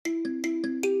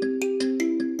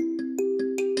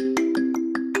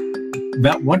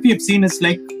what we have seen is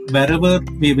like wherever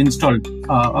we have installed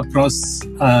across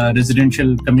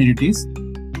residential communities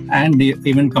and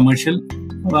even commercial,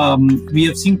 we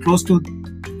have seen close to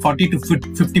 40 to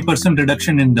 50%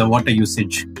 reduction in the water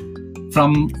usage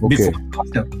from before to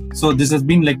after. So this has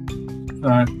been like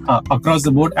across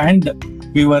the board, and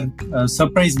we were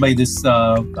surprised by this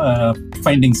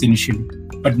findings initially.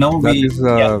 But now that is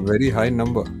a very high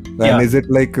number. And is it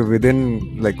like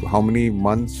within like how many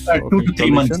months? 2 to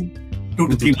 3 months. 2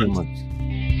 to 3 months.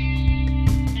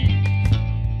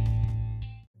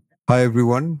 Hi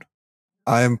everyone,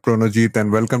 I am Pranojit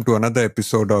and welcome to another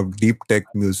episode of Deep Tech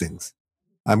Musings.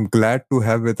 I'm glad to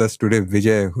have with us today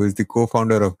Vijay, who is the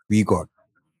co-founder of VGOT,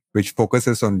 which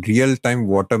focuses on real-time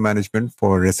water management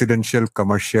for residential,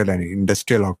 commercial, and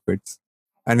industrial outfits,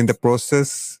 and in the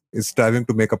process is striving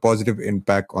to make a positive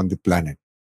impact on the planet.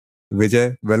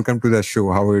 Vijay, welcome to the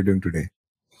show. How are you doing today?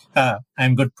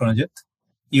 I'm good, Pranojit.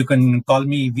 You can call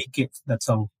me VK. That's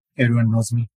how everyone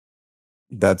knows me.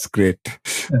 That's great.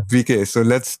 VK, so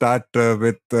let's start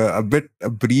with a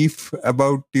brief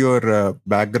about your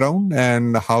background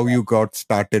and how you got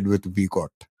started with VGOT.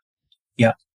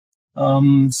 Yeah.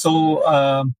 So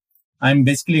I'm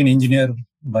basically an engineer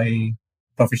by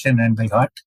profession and by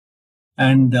heart.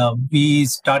 And we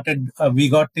started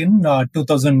VGOT in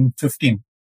 2015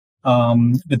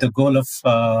 with the goal of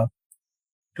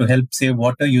to help save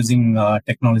water using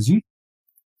technology.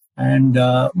 And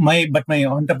my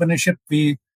entrepreneurship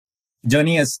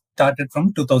journey has started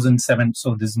from 2007.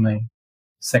 So this is my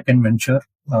second venture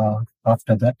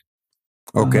after that.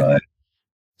 Okay.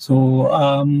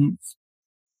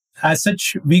 As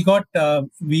such, we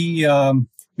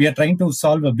are trying to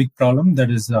solve a big problem,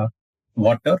 that is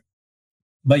water,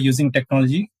 by using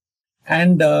technology.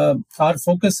 And our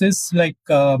focus is like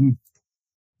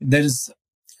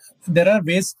there are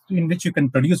ways in which you can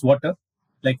produce water,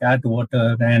 like add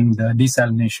water and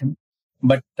desalination.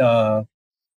 But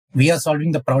we are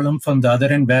solving the problem from the other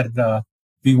end, where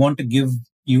we want to give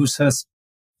users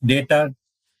data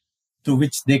through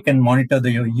which they can monitor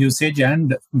the usage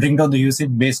and bring down the usage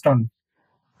based on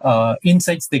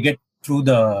insights they get through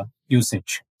the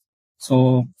usage.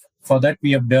 So for that,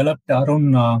 we have developed our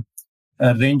own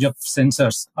range of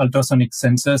sensors, ultrasonic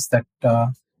sensors that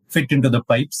fit into the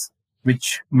pipes,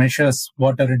 which measures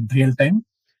water in real time.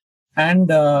 And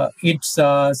it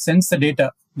sends the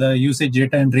data, the usage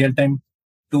data in real time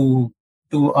to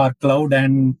our cloud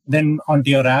and then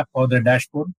onto your app or the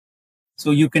dashboard.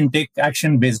 So you can take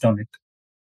action based on it.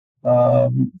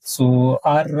 So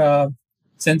our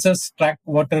sensors track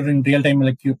water in real time,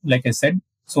 like I said.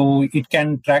 So it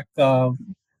can track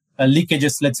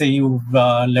leakages. Let's say you've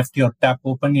left your tap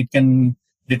open, it can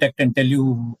detect and tell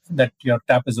you that your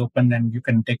tap is open, and you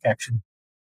can take action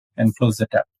and close the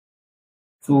tap.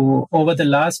 So over the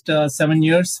last 7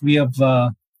 years, we have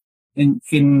in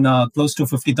close to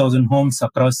 50,000 homes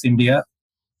across India,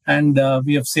 and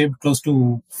we have saved close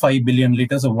to 5 billion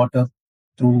liters of water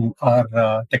through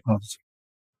our technology.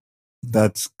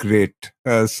 That's great.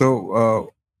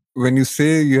 So when you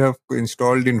say you have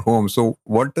installed in home, so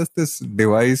what does this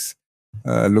device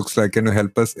looks like? Can you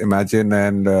help us imagine,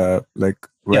 and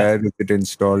where is it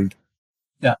installed?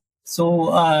 Yeah.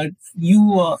 So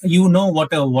you know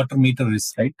what a water meter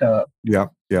is, right? Yeah.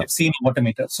 You've seen a water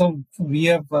meter. So we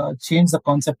have changed the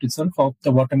concept itself of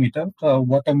the water meter.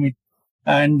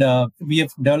 And we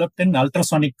have developed an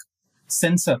ultrasonic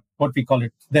sensor, what we call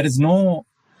it. There is no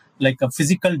like a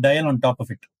physical dial on top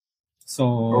of it.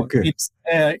 So it's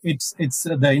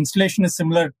the installation is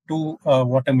similar to a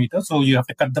water meter. So you have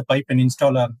to cut the pipe and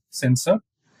install a sensor.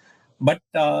 But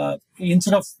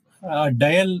instead of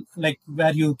dial, like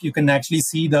where you can actually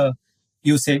see the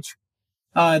usage,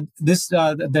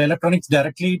 the electronics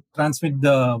directly transmit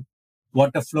the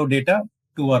water flow data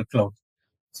to our cloud.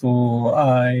 So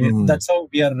that's how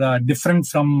we are different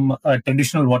from a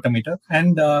traditional water meter.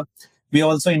 And we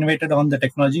also innovated on the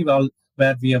technology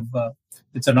where we have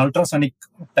it's an ultrasonic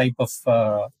type of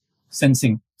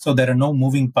sensing. So there are no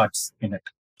moving parts in it.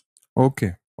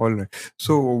 Okay. All right.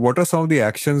 So what are some of the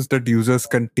actions that users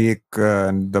can take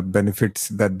and the benefits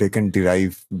that they can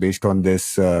derive based on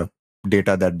this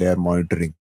data that they are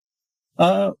monitoring?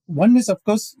 One is, of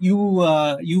course, you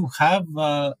have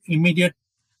immediate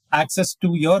access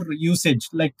to your usage.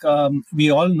 Like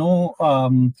we all know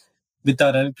with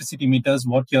our electricity meters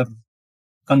what your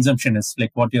consumption is,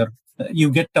 like what you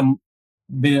get a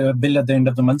bill at the end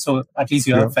of the month. So at least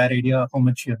you have a fair idea how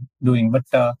much you're doing. But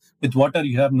with water,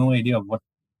 you have no idea of what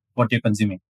you're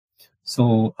consuming.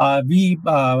 So we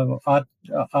are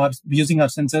using our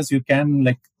sensors. You can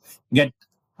like get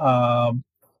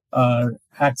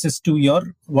access to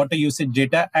your water usage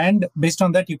data, and based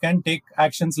on that, you can take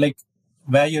actions like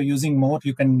where you're using more,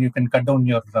 you can cut down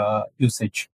your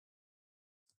usage.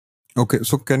 Okay,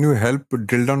 so can you help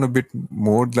drill down a bit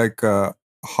more, like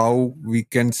how we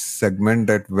can segment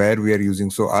that where we are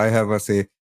using? So I have a say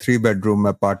 3-bedroom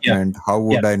apartment. How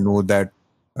would I know that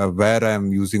where I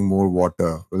am using more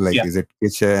water? Like, is it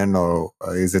kitchen or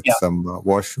is it some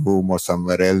washroom or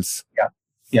somewhere else?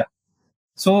 Yeah.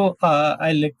 So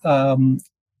I like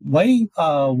why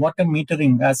water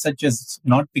metering as such is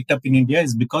not picked up in India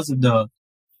is because of the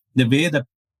way the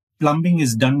plumbing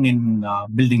is done in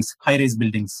buildings, high-rise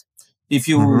buildings. If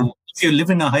you live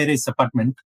in a high-rise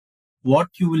apartment, what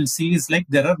you will see is like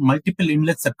there are multiple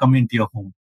inlets that come into your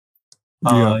home.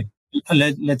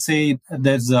 Let's say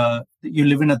you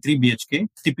live in a 3 BHK.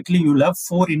 Typically, you'll have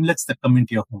 4 inlets that come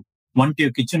into your home, 1 to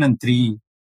your kitchen and 3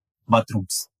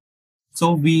 bathrooms.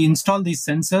 So we install these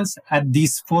sensors at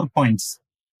these 4 points,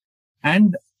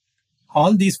 and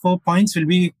all these 4 points will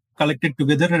be collected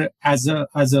together as a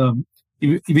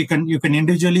you can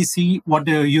individually see what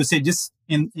the usage is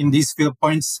in these 4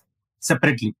 points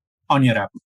separately on your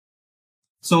app.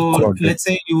 So let's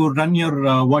say you run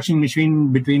your washing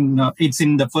machine between it's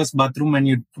in the first bathroom and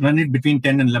you run it between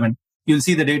 10 and 11. You'll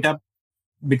see the data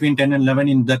between 10 and 11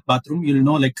 in that bathroom. You'll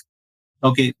know like,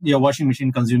 okay, your washing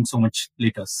machine consumes so much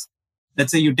liters.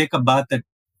 Let's say you take a bath at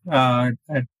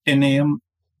 10 a.m.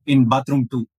 in bathroom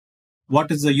 2.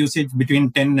 What is the usage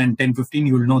between 10 and 10:15?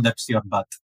 You will know that's your bath.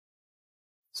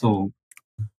 So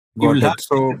you will have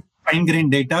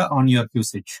fine-grained data on your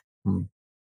usage.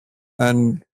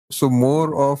 And so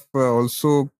more of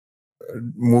also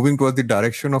moving towards the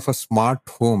direction of a smart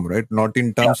home, right? Not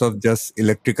in terms of just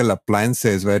electrical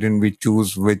appliances, wherein we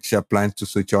choose which appliance to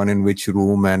switch on in which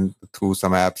room and through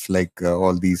some apps like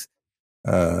all these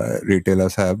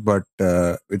retailers have, but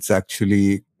it's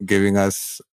actually giving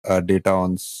us data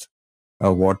on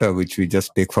water, which we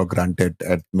just take for granted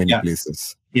at many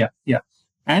places. Yeah.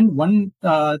 And one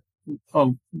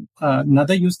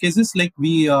another use case is like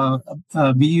we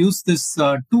use this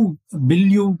to bill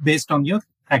you based on your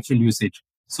actual usage.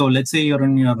 So let's say you're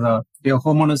in your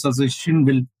homeowners association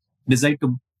will decide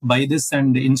to buy this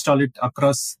and install it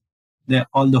across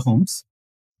all the homes.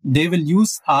 They will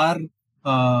use our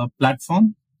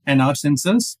platform and our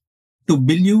sensors to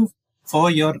bill you for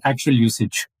your actual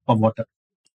usage of water.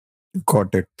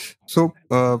 Got it. So,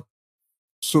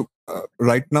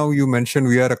 right now you mentioned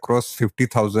we are across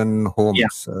 50,000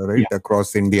 homes, right,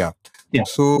 across India.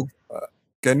 So,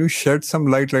 can you shed some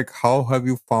light, like how have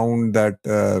you found that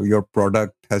your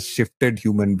product has shifted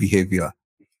human behavior?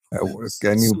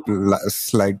 Can you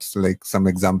slide like some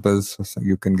examples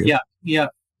you can give? Yeah.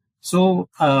 So,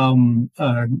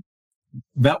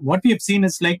 what we have seen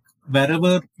is like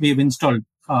wherever we have installed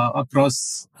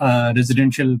across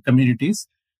residential communities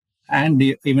and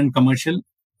even commercial,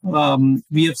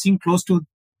 we have seen close to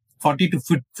 40 to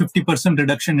 50%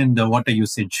 reduction in the water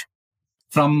usage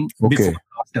from before and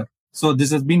after. So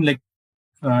this has been like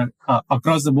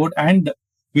across the board, and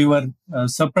we were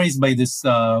surprised by this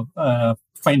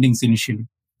findings initially.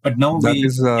 But now that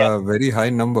is a very high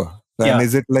number. And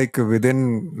is it like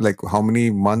within like how many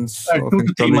months of 2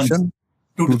 to 3 months?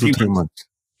 2 to 3 months.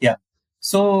 Yeah.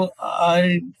 So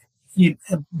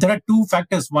there are 2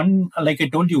 factors. One, like I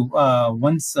told you,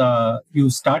 once you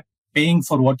start paying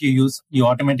for what you use, you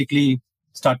automatically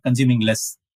start consuming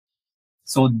less.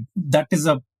 So that is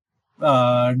a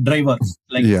driver.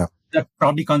 That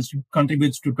probably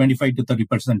contributes to 25 to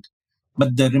 30%.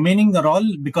 But the remaining are all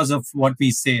because of what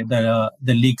we say, the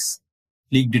leak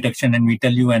detection, and we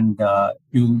tell you, and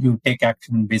you take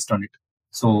action based on it.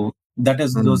 So that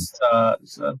is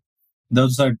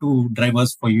those are 2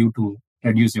 drivers for you to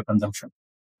reduce your consumption.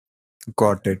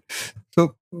 Got it.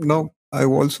 So now I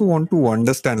also want to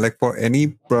understand, like for any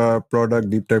product,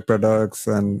 deep tech products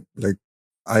and like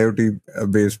IoT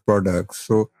based products.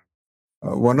 So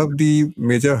one of the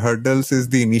major hurdles is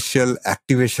the initial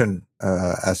activation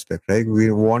aspect, right?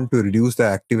 We want to reduce the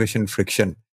activation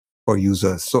friction for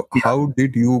users. So how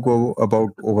did you go about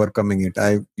overcoming it?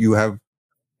 You have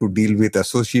to deal with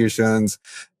associations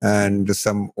and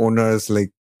some owners,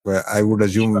 like I would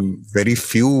assume very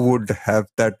few would have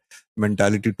that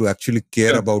mentality to actually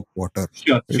care about water.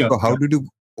 So how did you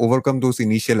overcome those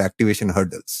initial activation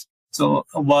hurdles? So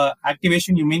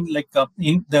activation, you mean like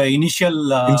in the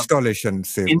initial installation,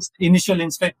 say. Initial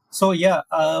install. So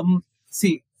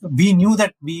see, we knew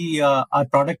that our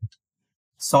product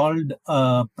solved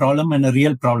a problem and a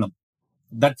real problem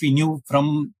that we knew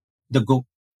from the go.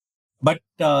 But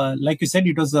like you said,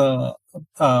 it was a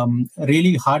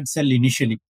really hard sell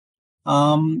initially,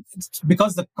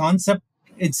 because the concept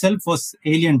itself was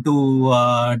alien to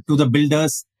the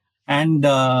builders, and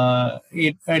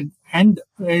it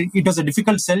was a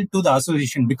difficult sell to the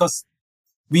association, because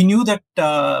we knew that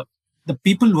the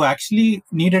people who actually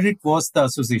needed it was the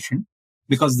association,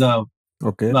 because the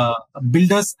Okay.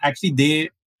 builders actually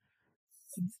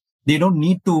they don't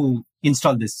need to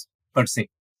install this per se.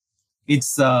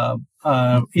 It's a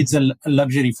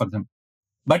luxury for them,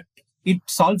 but it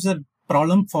solves a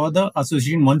problem for the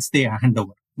association once they hand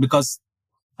over, because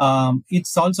it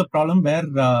solves a problem where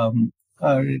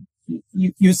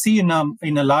you see in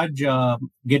a large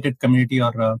gated community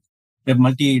or a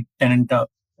multi-tenant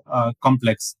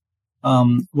complex,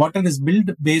 water is built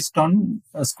based on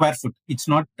square foot. It's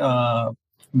not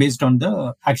based on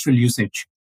the actual usage.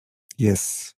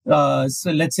 Yes.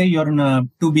 So let's say you're in a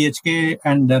 2 BHK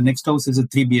and the next house is a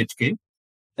 3 BHK.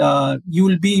 You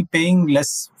will be paying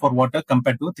less for water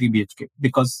compared to a 3 BHK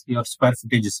because your square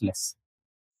footage is less.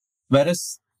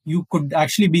 Whereas you could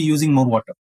actually be using more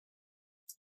water.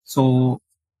 So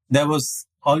there was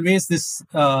always this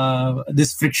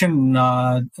friction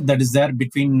that is there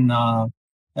between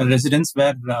residents,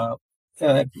 where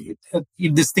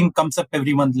if this thing comes up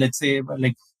every month, let's say,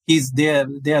 like,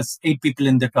 there's 8 people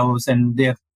in that house and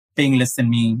they're paying less than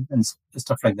me and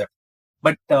stuff like that.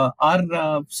 But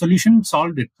our solution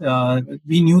solved it.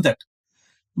 We knew that.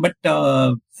 But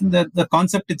the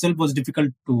concept itself was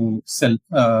difficult to sell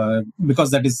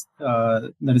because that is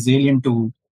alien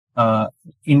to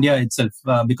India itself,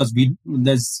 because we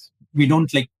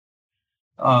don't like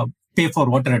pay for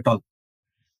water at all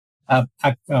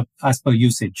as per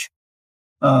usage.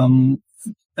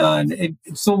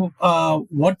 So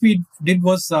what we did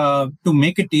was, to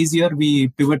make it easier, we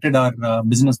pivoted our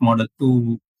business model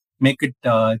to make it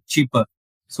cheaper.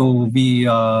 So we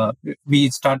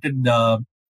started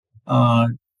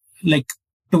like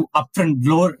to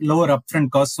lower upfront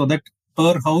costs, so that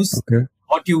per house, Okay.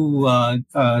 what you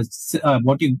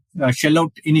shell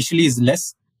out initially is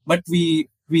less, but we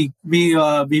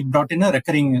brought in a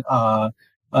recurring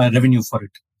revenue for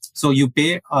it. So you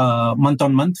pay month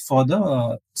on month for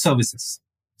the services.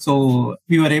 So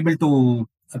we were able to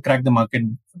crack the market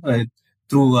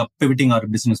through pivoting our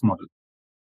business model.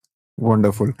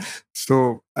 Wonderful.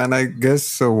 So, and I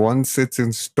guess once it's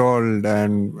installed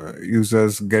and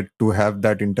users get to have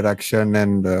that interaction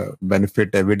and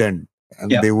benefit evident,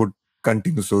 and Yeah. they would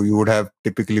continue. So you would have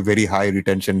typically very high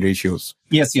retention ratios.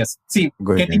 Yes. See,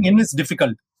 Go ahead. getting in is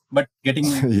difficult, but getting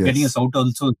Yes. us out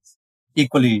also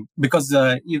equally, because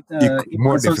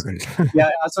More difficult.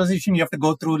 association, you have to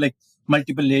go through like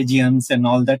multiple AGMs and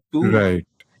all that to Right.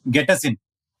 get us in.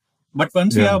 But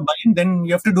once we Yeah. have buy-in, then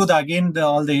you have to do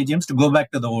all the AGMs to go back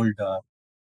to the old.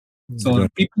 So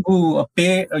Right. people who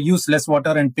use less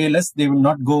water and pay less, they will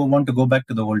not want to go back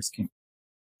to the old scheme,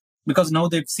 because now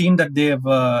they've seen that they have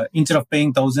instead of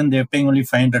paying 1,000, they're paying only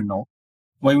 500 now.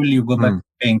 Why will you go back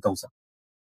paying 1,000?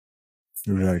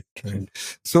 Right.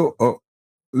 So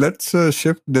let's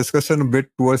shift discussion a bit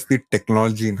towards the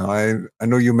technology now. I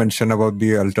know you mentioned about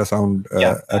the ultrasound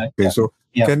at play. So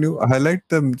can you highlight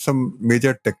some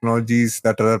major technologies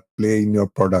that are at play in your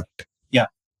product? Yeah.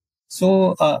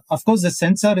 So of course, the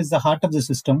sensor is the heart of the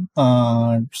system.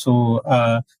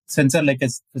 Sensor, like I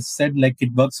said, like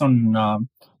it works on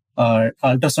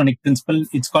ultrasonic principle.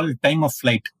 It's called time of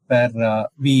flight, where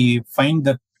we find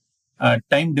the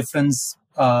time difference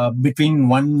between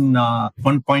one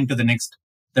point to the next.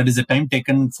 That is the time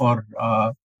taken for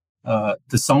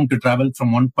the sound to travel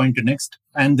from one point to next,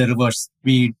 and the reverse.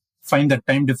 We find that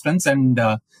time difference, and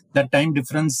that time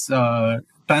difference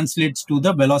translates to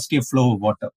the velocity of flow of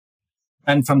water.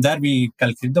 And from there, we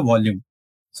calculate the volume.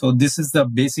 So this is the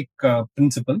basic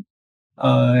principle.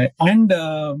 And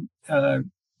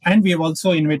we have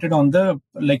also innovated on how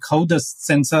the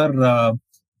sensor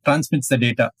transmits the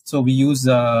data. So we use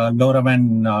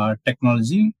LoRaWAN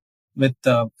technology with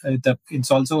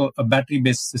it's also a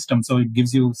battery-based system. So it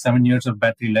gives you 7 years of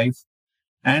battery life,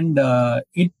 and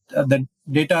the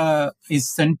data is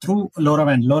sent through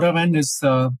LoRaWAN. LoRaWAN is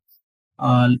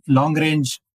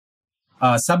long-range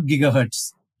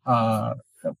sub-gigahertz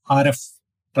RF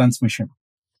transmission.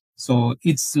 So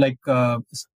it's like a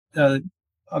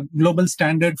global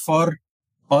standard for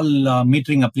all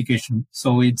metering application.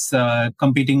 So it's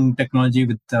competing technology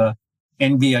with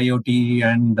NB-IoT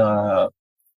and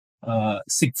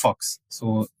Sigfox.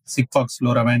 So Sigfox,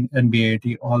 LoRaWAN,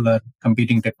 NB-IoT, all are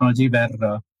competing technology,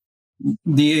 where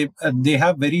they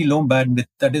have very low bandwidth.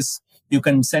 That is, you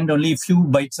can send only a few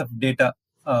bytes of data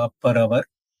per hour.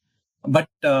 But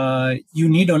you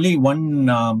need only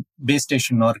one base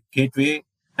station or gateway,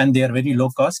 and they are very low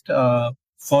cost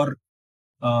for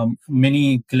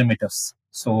many kilometers.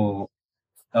 So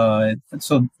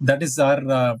So that is our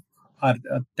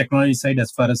technology side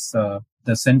as far as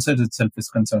the sensor itself is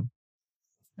concerned.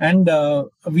 And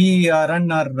we run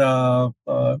the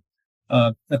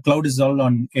cloud is all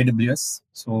on AWS.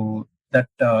 So that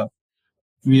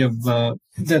we have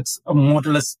that's a more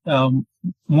or less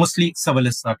mostly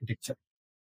serverless architecture.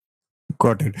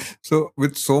 Got it. So,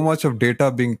 with so much of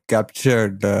data being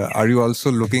captured, are you also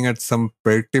looking at some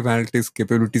predictive analytics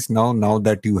capabilities now? Now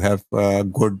that you have a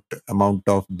good amount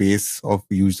of base of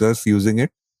users using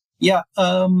it? Yeah,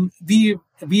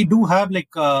 we do have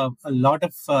like a lot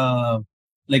of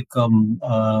like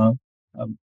um,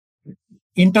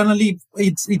 internally.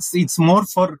 It's more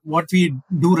for what we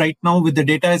do right now with the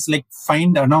data is like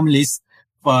find anomalies.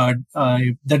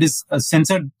 That is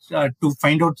censored to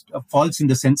find out faults in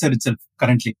the sensor itself.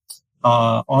 Currently,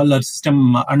 all our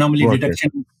system anomaly Got it.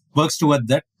 detection works toward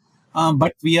that.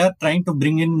 But we are trying to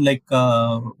bring in like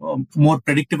more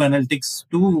predictive analytics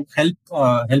to help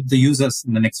the users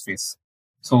in the next phase.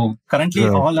 So currently,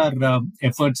 Right. all our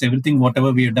efforts, everything,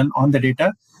 whatever we have done on the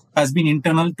data, has been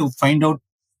internal to find out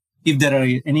if there are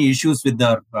any issues with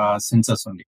the sensors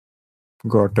only.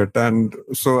 Got it. And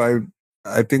so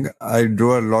I think I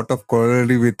draw a lot of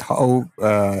corollary with how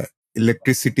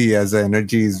electricity as a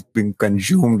energy is being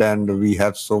consumed, and we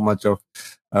have so much of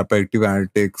predictive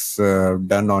analytics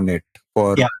done on it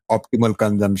for Yeah. optimal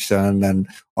consumption and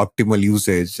optimal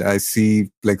usage. I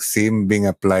see like same being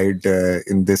applied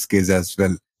in this case as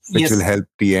well, which Yes. will help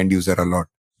the end user a lot.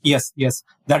 Yes.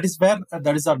 That is where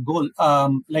that is our goal.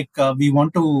 We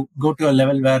want to go to a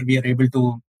level where we are able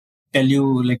to tell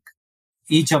you like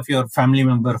each of your family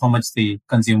member how much they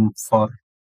consume for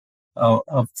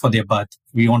their bath.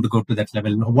 We want to go to that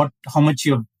level. How much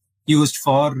you've used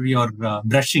for your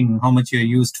brushing, how much you're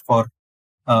used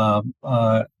uh,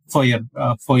 for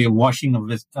your washing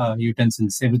of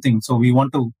utensils, everything. So we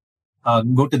want to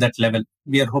go to that level.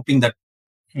 We are hoping that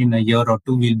in a year or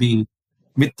two we'll be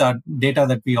with the data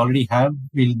that we already have,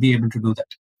 we'll be able to do that.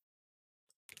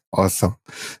 Awesome.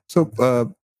 So,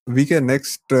 VK,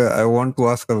 next, I want to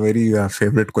ask a very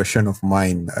favorite question of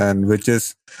mine, and which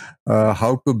is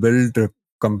how to build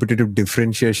competitive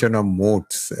differentiation or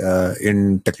moats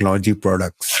in technology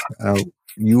products.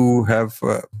 You have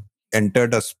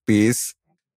entered a space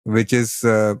which is,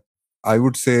 I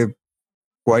would say,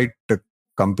 quite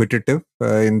competitive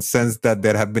in sense that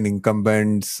there have been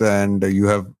incumbents, and you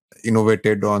have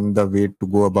innovated on the way to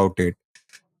go about it.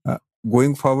 Uh,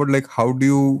 Going forward, like how do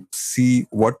you see,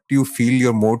 what do you feel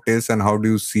your moat is, and how do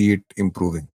you see it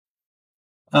improving?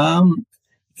 Um,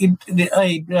 in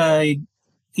I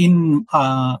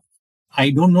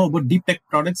don't know about deep tech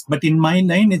products, but in my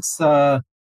line, it's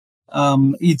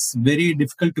very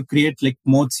difficult to create like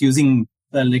modes using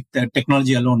like the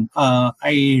technology alone.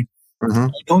 I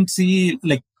don't see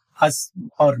like us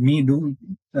or me do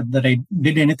that I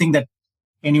did anything that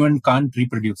anyone can't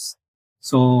reproduce.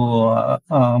 So,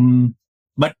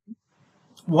 but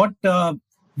what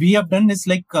we have done is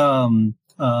like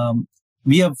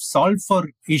we have solved for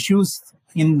issues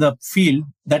in the field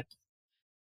that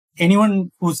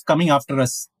anyone who's coming after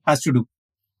us has to do.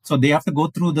 So they have to go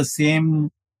through the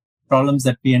same problems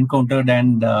that we encountered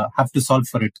and have to solve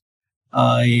for it.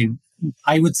 I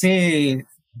would say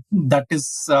that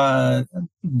is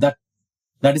that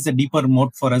is a deeper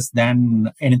moat for us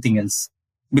than anything else,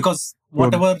 because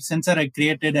whatever sensor I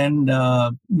created and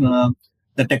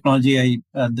the technology,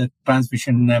 the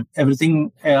transmission,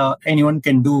 everything anyone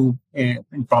can do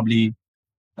in probably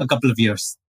a couple of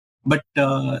years, but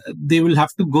they will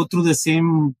have to go through the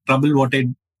same trouble what I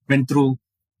went through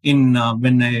in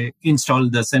when I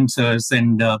installed the sensors,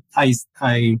 and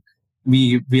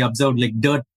we observed like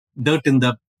dirt in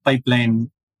the pipeline,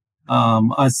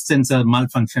 a sensor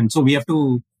malfunction. So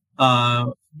uh,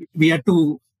 we have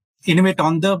to innovate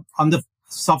on the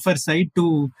software side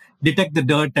to detect the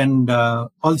dirt and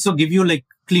also give you like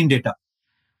clean data.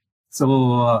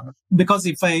 So because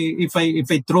if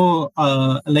I throw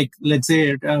like let's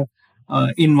say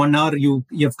in 1 hour you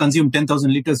have consumed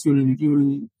 10,000 liters,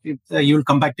 you'll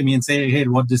come back to me and say, hey,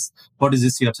 what is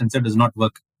this, your sensor does not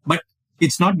work. But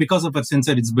it's not because of a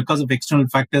sensor, it's because of external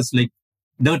factors like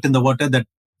dirt in the water that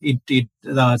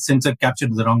the sensor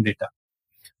captured the wrong data.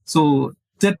 So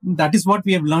that is what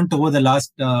we have learned over the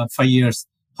last 5 years,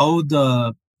 how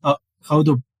the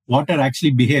water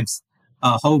actually behaves,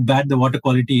 how bad the water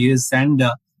quality is, and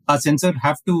our sensor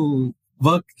have to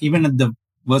work even at the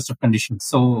worst of conditions.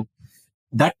 So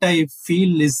that I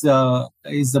feel is a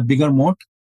bigger moat.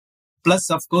 Plus,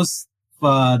 of course,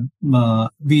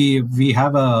 we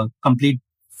have a complete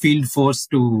field force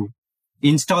to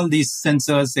install these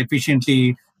sensors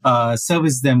efficiently,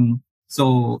 service them,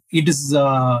 So it is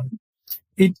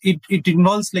it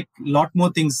involves like a lot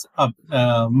more things,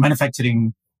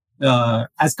 manufacturing,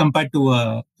 as compared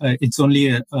to it's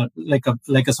only like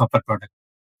a software product.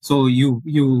 So you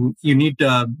need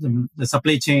the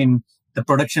supply chain, the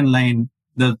production line,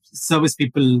 the service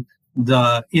people,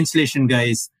 the installation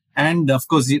guys, and of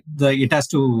course it has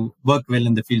to work well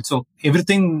in the field. So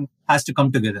everything has to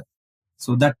come together.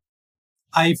 So that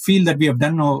I feel that we have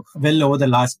done well over the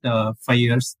last 5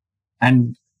 years,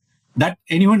 and that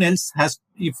anyone else has,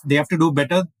 if they have to do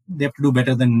better, they have to do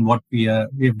better than what we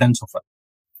have done so far.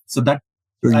 So that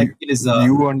So I feel is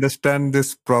you understand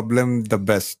this problem the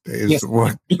best, is yes,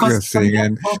 what because you're saying.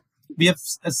 And we have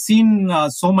seen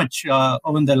so much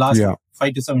over the last yeah,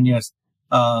 5 to 7 years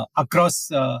across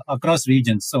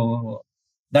regions. So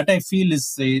that I feel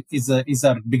is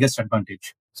our biggest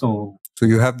advantage. So so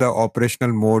you have the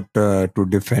operational mode to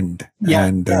defend yeah,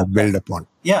 and build upon.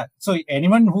 yeah. So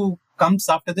anyone who comes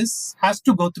after this has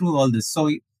to go through all this. So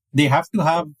they have to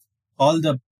have all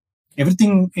the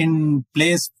everything in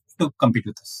place to compete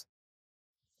with us.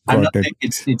 I'm not Got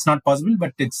it. saying it's not possible,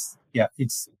 but it's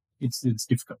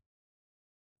difficult.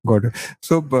 Got it.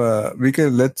 So we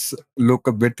can let's look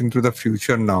a bit into the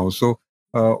future now. So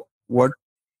what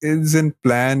is in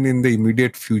plan in the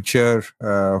immediate future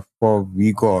for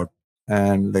VGOT,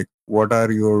 and like what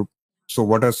are your, so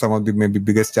what are some of the maybe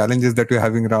biggest challenges that you're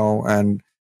having now, and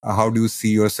how do you see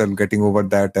yourself getting over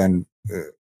that, and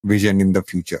vision in the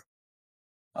future?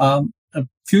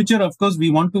 Future, of course,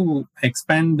 we want to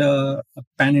expand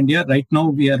pan India. Right now,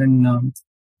 we are in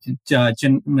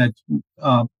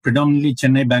predominantly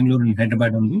Chennai, Bangalore, and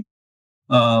Hyderabad only.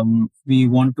 We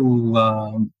want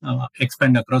to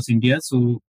expand across India.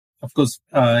 So, of course,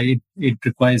 it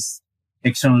requires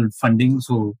external funding.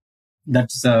 So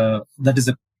that is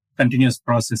a continuous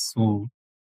process. So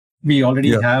we already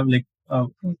Yeah, have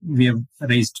we have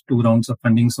raised 2 rounds of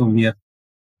funding. So we are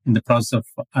in the process of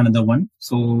another one.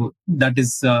 So that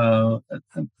is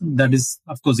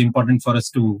of course important for us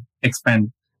to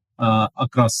expand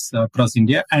across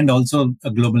India and also a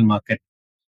global market.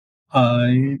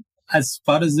 As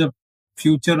far as the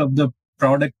future of the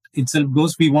product itself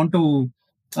goes, we want to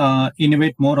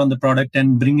innovate more on the product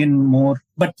and bring in more.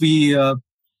 But we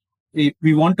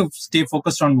want to stay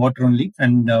focused on water only.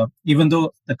 And even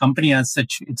though the company as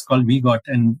such, it's called VGOT,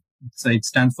 and it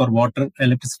stands for Water,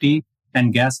 Electricity,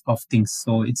 and Gas of Things.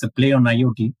 So it's a play on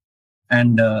IoT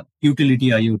and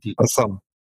utility IoT. awesome.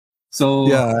 So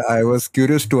Yeah, I was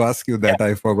curious to ask you yeah. that.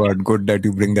 I forgot. Good that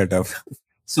you bring that up.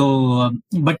 So,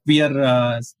 but we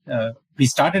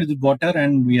started with water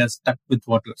and we are stuck with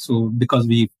water. So because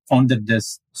we found that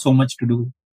there's so much to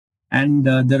do, and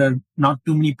there are not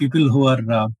too many people who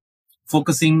are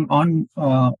focusing on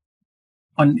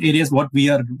areas what we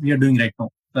are doing right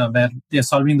now, where they are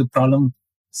solving the problem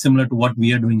similar to what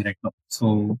we are doing right now.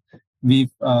 So we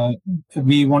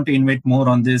want to innovate more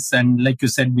on this, and like you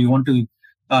said, we want to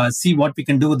see what we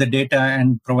can do with the data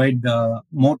and provide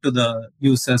more to the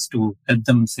users to help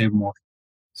them save more.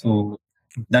 So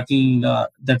that is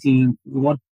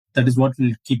what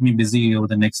will keep me busy over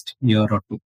the next year or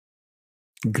two.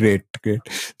 Great, great.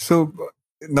 So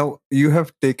now you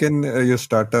have taken your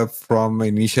startup from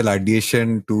initial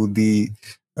ideation to the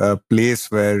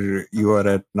place where you are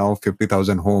at now,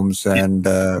 50,000 homes, Yeah. and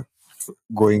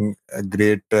going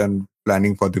great and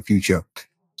planning for the future.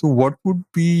 So what would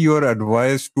be your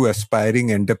advice to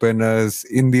aspiring entrepreneurs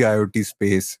in the IoT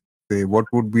space? Say, what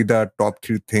would be the top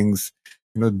 3 things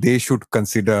they should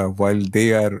consider while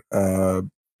they are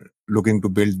looking to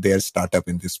build their startup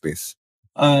in this space?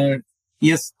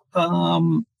 Yes.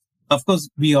 Of course,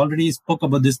 we already spoke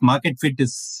about this. Market fit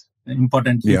is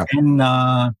important. You Yeah. can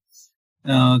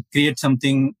create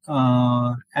something,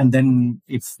 and then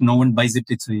if no one buys it,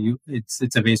 it's a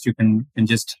waste. You can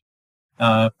just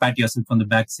pat yourself on the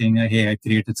back, saying, "Hey, I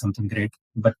created something great."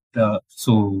 But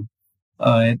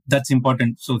that's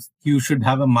important. So you should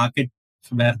have a market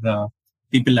where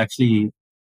people actually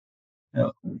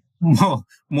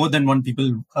more than one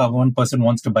person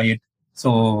wants to buy it.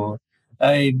 So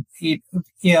you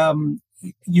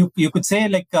could say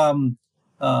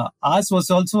ours was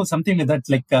also something like that,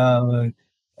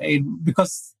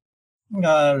 because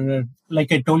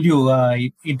like I told you,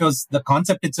 it was the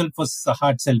concept itself was a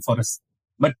hard sell for us,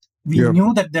 but we Yeah.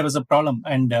 knew that there was a problem,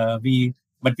 and we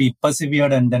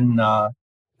persevered, and then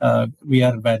we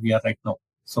are where we are right now.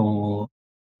 So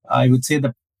I would say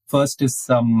the first is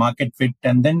market fit,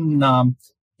 and then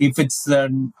if it's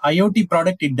an IoT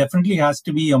product, it definitely has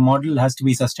to be, a model has to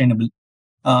be sustainable.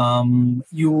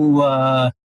 You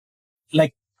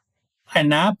like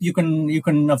an app, you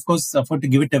can of course afford to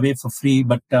give it away for free,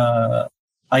 but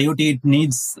IoT, it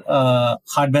needs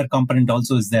hardware component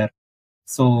also is there.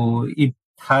 So you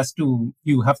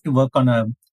have to work on a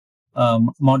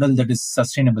model that is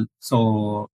sustainable.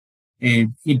 So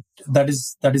that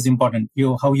is important.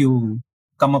 How you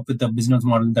come up with a business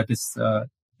model that is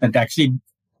that actually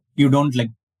you don't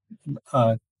like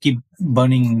keep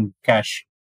burning cash.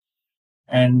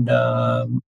 And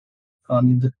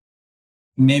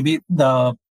maybe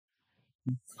the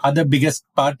other biggest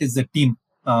part is the team.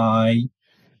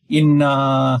 In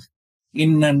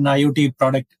in an IoT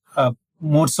product,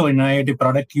 more so in an IoT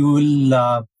product,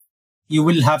 you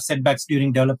will have setbacks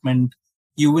during development.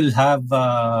 You will have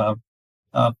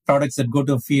products that go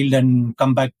to a field and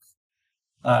come back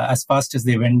as fast as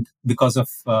they went because of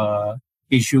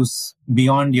issues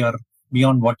beyond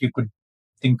what you could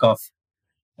think of.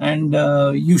 And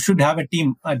you should have a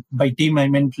team. By team, I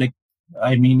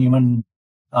mean even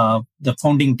the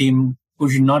founding team, who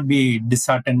should not be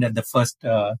disheartened at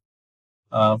the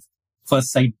uh,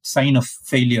 first sign of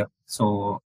failure.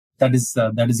 So that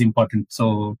is important.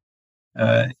 So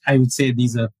I would say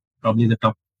these are probably the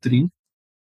top three.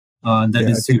 That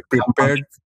I is, think you have prepared.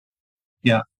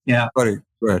 yeah, Sorry,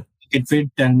 go ahead. it fit,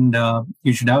 and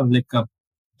you should have like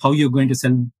how you're going to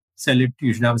sell it.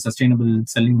 You should have a sustainable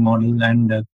selling model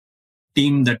and a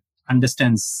team that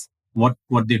understands what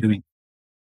they're doing,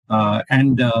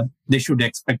 and they should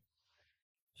expect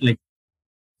like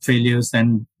failures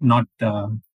and not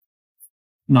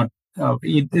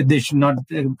they should not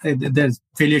their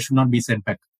failure should not be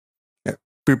setback. Yeah.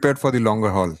 Prepared for the longer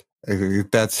haul.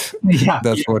 That's Yeah,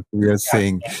 that's what we are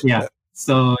saying. yeah.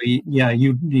 So yeah,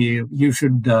 you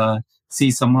should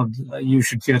see you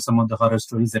should hear some of the horror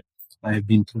stories that I've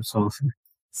been through.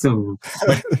 So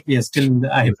but yeah, still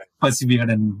I persevered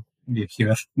and we're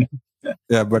here.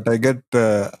 Yeah, but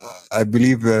I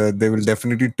believe they will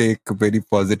definitely take very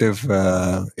positive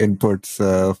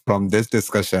inputs from this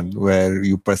discussion where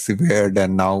you persevered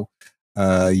and now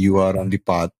you are on the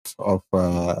path of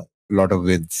a lot of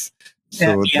wins.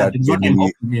 So Yeah, that that's what I'm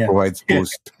really hoping. Yeah, provides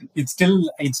boost. it's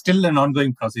still an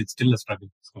ongoing process. It's still a struggle.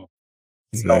 So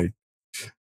it's long. Right.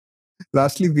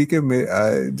 Lastly, VK,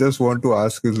 I just want to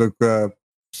ask you, look,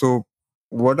 so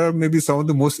what are maybe some of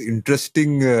the most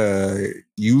interesting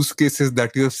use cases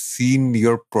that you have seen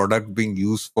your product being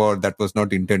used for that was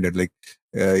not intended? Like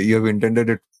you have intended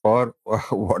it for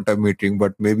water metering,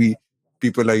 but maybe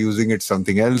people are using it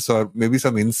something else, or maybe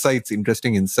some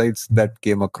interesting insights that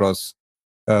came across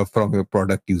from your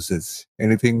product uses.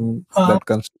 Anything Uh, that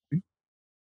comes to you?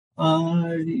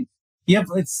 uh, yeah,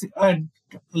 it's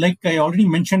like I already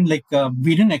mentioned. Like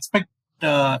we didn't expect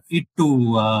it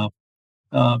to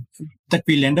that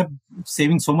we'll end up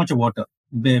saving so much of water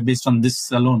based on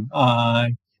this alone.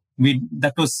 We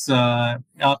that was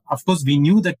of course we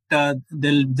knew that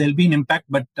there'll be an impact,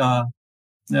 uh,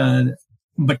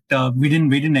 but we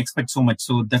didn't expect so much.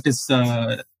 So that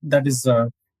is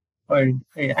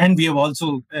and we have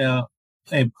also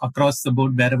across the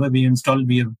board wherever we install,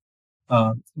 we have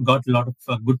got a lot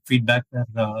of good feedback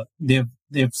where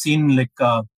they've seen like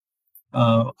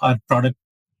our product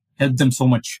help them so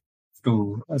much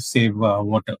to save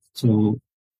water. So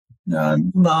uh,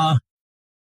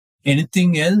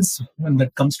 anything else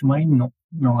that comes to mind?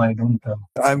 No, I don't.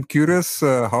 I'm curious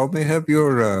how may have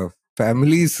your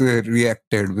families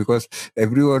reacted, because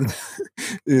everyone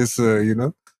is,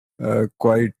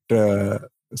 quite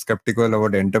skeptical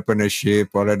about entrepreneurship,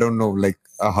 or I don't know, like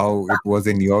how it was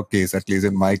in your case, at least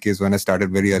in my case, when I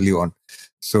started very early on.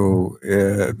 So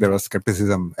there was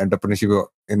skepticism. Entrepreneurship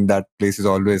in that place is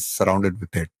always surrounded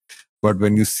with it. But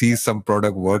when you see some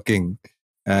product working,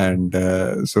 and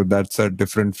so that's a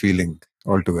different feeling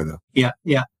altogether. Yeah.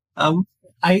 Um,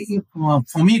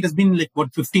 for me it has been like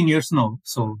what 15 years now,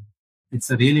 so it's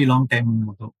a really long time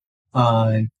ago.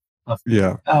 Uh,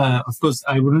 Yeah. of course,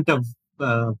 I wouldn't have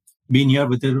been here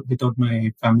without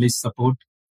my family's support.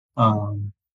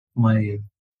 Um, my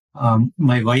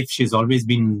my wife, she's always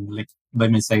been like by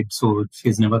my side, so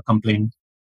she's never complained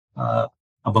uh,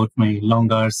 about my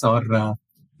long hours or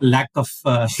lack of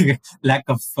lack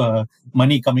of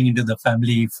money coming into the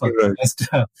family for the Right. last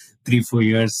 3-4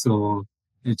 years. So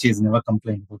she's never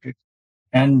complained about it.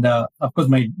 And of course,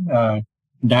 my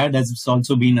dad has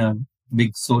also been a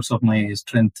big source of my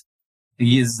strength.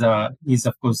 He's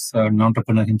of course an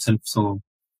entrepreneur himself, so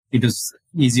it was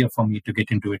easier for me to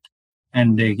get into it.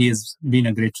 And he has been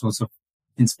a great source of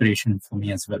inspiration for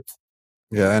me as well.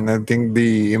 Yeah, and I think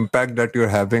the impact that you're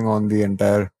having on the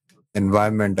entire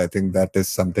environment, I think that is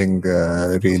something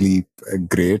really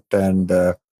great. And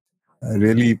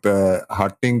Really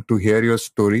heartening to hear your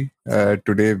story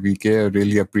today, VK. I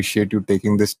really appreciate you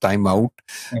taking this time out,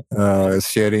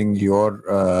 sharing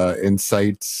your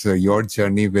insights, your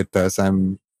journey with us.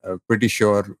 I'm pretty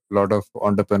sure a lot of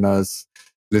entrepreneurs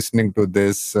listening to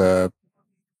this,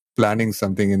 planning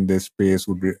something in this space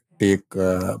would take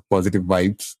positive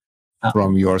vibes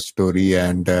from your story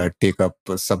and take up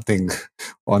something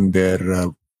on their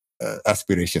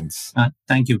aspirations.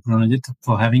 Thank you, Pranajit,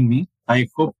 for having me. I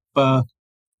hope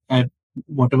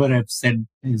whatever I've said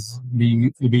will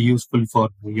be useful for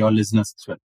your listeners as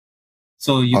well.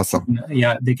 So Awesome.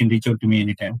 they can reach out to me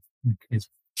anytime. Okay.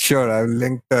 Sure, I'll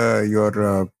link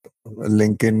your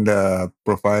LinkedIn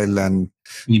profile and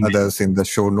Email. others in the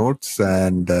show notes.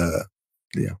 And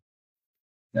yeah.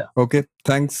 Okay.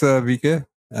 Thanks, VK.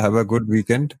 Have a good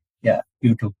weekend. Yeah,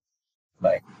 you too.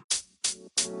 Bye.